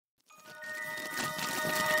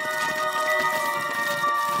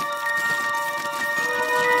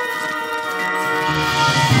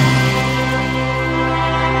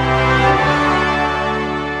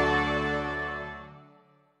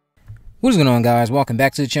What's going on, guys? Welcome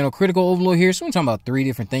back to the channel. Critical Overlord here. So we're talking about three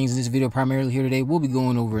different things in this video. Primarily here today, we'll be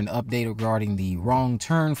going over an update regarding the Wrong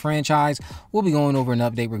Turn franchise. We'll be going over an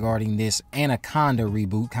update regarding this Anaconda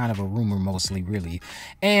reboot, kind of a rumor mostly, really.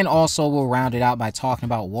 And also we'll round it out by talking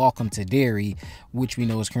about Welcome to Derry, which we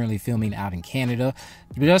know is currently filming out in Canada.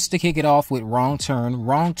 Just to kick it off with Wrong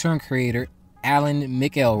Turn creator Alan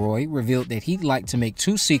McElroy revealed that he'd like to make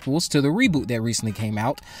 2 sequels to the reboot that recently came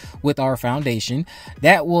out with our foundation.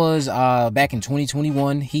 That was back in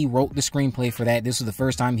 2021. He wrote the screenplay for that. This was the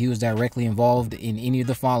first time he was directly involved in any of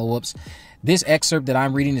the follow-ups. This excerpt that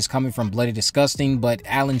I'm reading is coming from Bloody Disgusting, but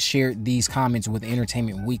Alan shared these comments with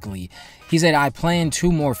Entertainment Weekly. He said, "I plan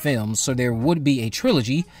 2 more films, so there would be a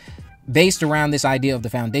trilogy based around this idea of the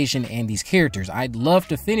foundation and these characters. I'd love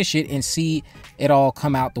to finish it and see it all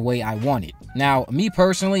come out the way I want it." Now, me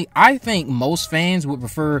personally, I think most fans would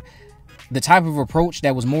prefer the type of approach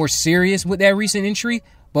that was more serious with that recent entry,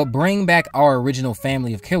 but bring back our original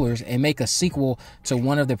family of killers and make a sequel to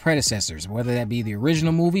one of the predecessors, whether that be the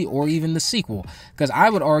original movie or even the sequel. Because I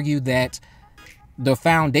would argue that the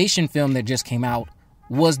foundation film that just came out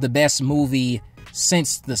was the best movie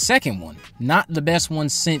since the second one, not the best one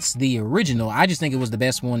since the original. I just think it was the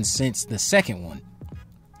best one since the second one.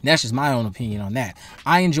 That's just my own opinion on that.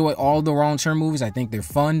 I enjoy all the Wrong Turn movies. I think they're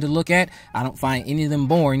fun to look at. I don't find any of them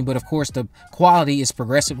boring, but of course the quality is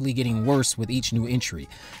progressively getting worse with each new entry.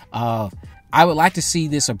 I would like to see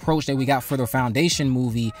this approach that we got for the Foundation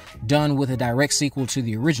movie done with a direct sequel to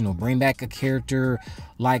the original. Bring back a character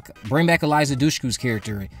bring back Eliza Dushku's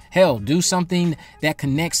character. Hell, do something that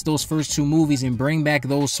connects those first 2 movies and bring back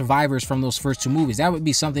those survivors from those first 2 movies. That would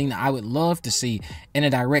be something I would love to see in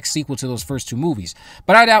a direct sequel to those first 2 movies.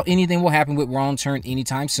 But I doubt anything will happen with Wrong Turn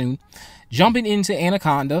anytime soon. Jumping into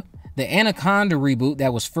Anaconda. The Anaconda reboot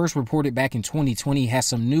that was first reported back in 2020 has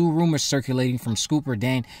some new rumors circulating from scooper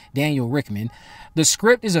Daniel Rickman. The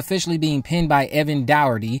script is officially being penned by Evan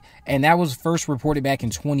Dougherty, and that was first reported back in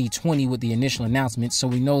 2020 with the initial announcement, so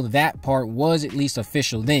we know that part was at least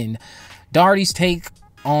official then. Dougherty's take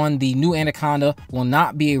on the new Anaconda will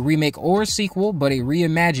not be a remake or a sequel, but a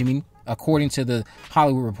reimagining, according to the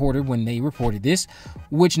Hollywood Reporter when they reported this,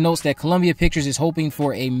 which notes that Columbia Pictures is hoping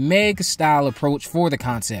for a Meg-style approach for the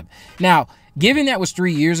concept. Now, given that was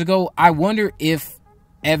 3 years ago, I wonder if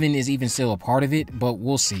Evan is even still a part of it, but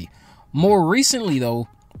we'll see. More recently, though,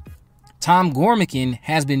 Tom Gormican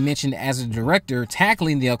has been mentioned as a director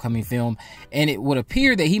tackling the upcoming film, and it would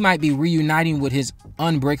appear that he might be reuniting with his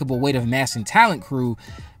Unbreakable Weight of Mass and Talent crew,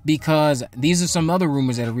 because these are some other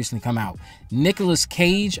rumors that have recently come out. Nicolas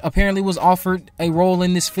Cage apparently was offered a role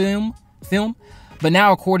in this film, but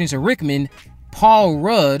now according to Rickman, Paul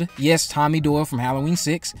Rudd, yes, Tommy Doyle from Halloween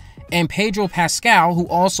 6, and Pedro Pascal, who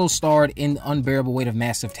also starred in Unbearable Weight of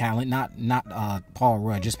Massive Talent, not Paul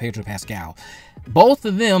Rudd, just Pedro Pascal. Both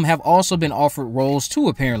of them have also been offered roles too,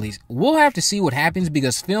 apparently. We'll have to see what happens,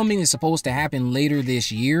 because filming is supposed to happen later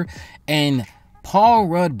this year, and Paul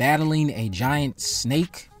Rudd battling a giant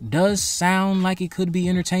snake does sound like it could be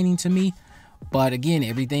entertaining to me. But again,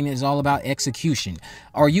 everything is all about execution.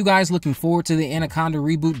 Are you guys looking forward to the Anaconda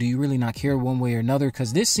reboot? Do you really not care one way or another?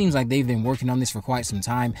 Because this seems like they've been working on this for quite some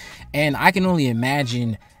time. And I can only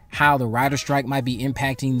imagine how the writer strike might be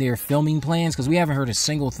impacting their filming plans, because we haven't heard a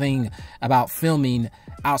single thing about filming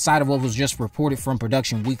outside of what was just reported from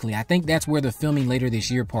Production Weekly. I think that's where the filming later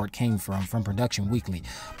this year part came from Production Weekly.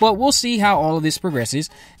 But we'll see how all of this progresses.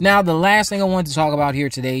 Now, the last thing I wanted to talk about here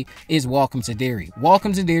today is Welcome to Derry.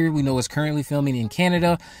 Welcome to Derry, we know, is currently filming in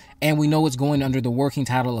Canada, and we know it's going under the working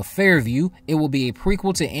title of Fairview. It will be a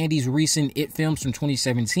prequel to Andy's recent It films from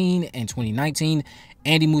 2017 and 2019.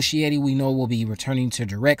 Andy Muschietti, we know, will be returning to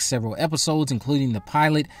direct several episodes, including the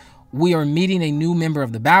pilot. We are meeting a new member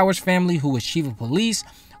of the Bowers family who is chief of police.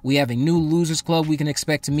 We have a new Losers Club we can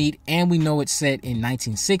expect to meet, and we know it's set in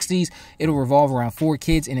 1960s. It'll revolve around 4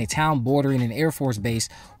 kids in a town bordering an Air Force base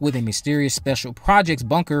with a mysterious special projects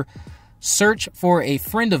bunker search for a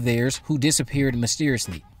friend of theirs who disappeared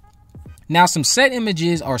mysteriously. Now, some set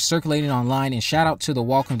images are circulating online, and shout out to the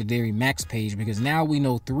Welcome to Derry Max page, because now we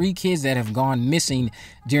know 3 kids that have gone missing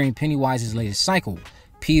during Pennywise's latest cycle: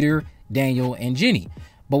 Peter, Daniel, and Jenny.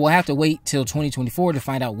 But we'll have to wait till 2024 to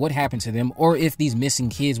find out what happened to them, or if these missing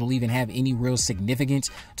kids will even have any real significance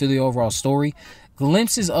to the overall story.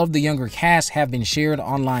 Glimpses of the younger cast have been shared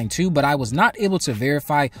online too, but I was not able to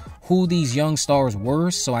verify who these young stars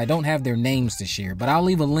were, so I don't have their names to share. But I'll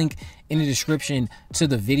leave a link in the description to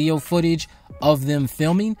the video footage of them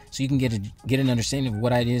filming, so you can get an understanding of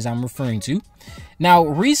what it is I'm referring to. Now,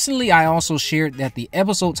 recently I also shared that the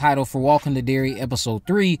episode title for Welcome to Derry Episode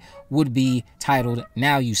 3 would be titled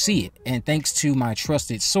Now You See It. And thanks to my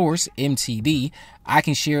trusted source, MTD, I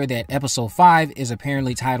can share that Episode 5 is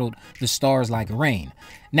apparently titled The Stars Like Rain.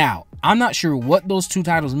 Now, I'm not sure what those two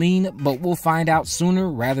titles mean, but we'll find out sooner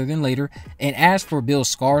rather than later. And as for Bill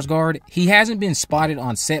Skarsgård, he hasn't been spotted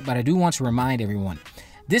on set, but I do want to remind everyone,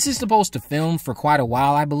 this is supposed to film for quite a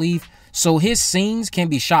while, I believe, so his scenes can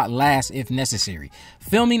be shot last if necessary.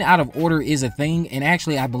 Filming out of order is a thing, and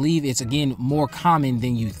actually I believe it's, again, more common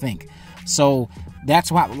than you think. So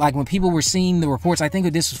that's why, like, when people were seeing the reports, I think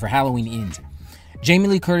that this was for Halloween Ends, Jamie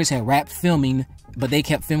Lee Curtis had wrapped filming, but they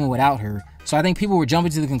kept filming without her. So I think people were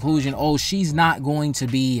jumping to the conclusion, oh, she's not going to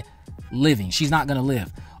be living. She's not going to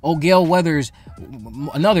live. Oh, Gail Weathers,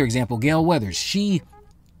 another example, Gail Weathers, she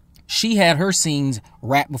had her scenes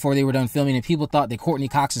wrapped before they were done filming, and people thought that Courtney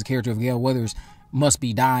Cox's character of Gail Weathers must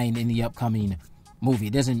be dying in the upcoming movie.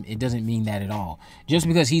 It doesn't mean that at all. Just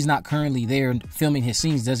because he's not currently there filming his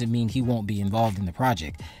scenes doesn't mean he won't be involved in the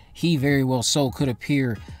project. He very well so could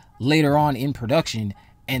appear later on in production,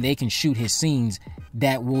 and they can shoot his scenes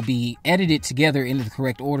that will be edited together into the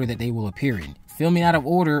correct order that they will appear in. Filming out of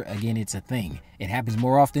order, again, it's a thing. It happens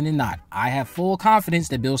more often than not. I have full confidence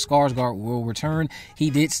that Bill Skarsgård will return. He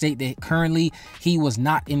did state that currently he was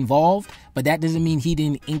not involved, but that doesn't mean he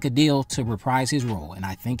didn't ink a deal to reprise his role, and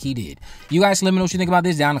I think he did. You guys let me know what you think about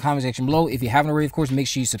this down in the comment section below. If you haven't already, of course, make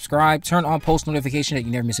sure you subscribe. Turn on post notification that you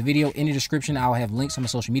never miss a video. In the description, I'll have links to my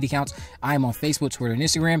social media accounts. I am on Facebook, Twitter, and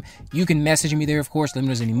Instagram. You can message me there, of course. Let me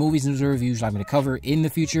know if there's any movies, news, or reviews you'd like me to cover in the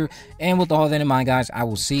future. And with all that in mind, guys, I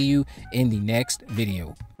will see you in the next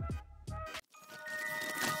video.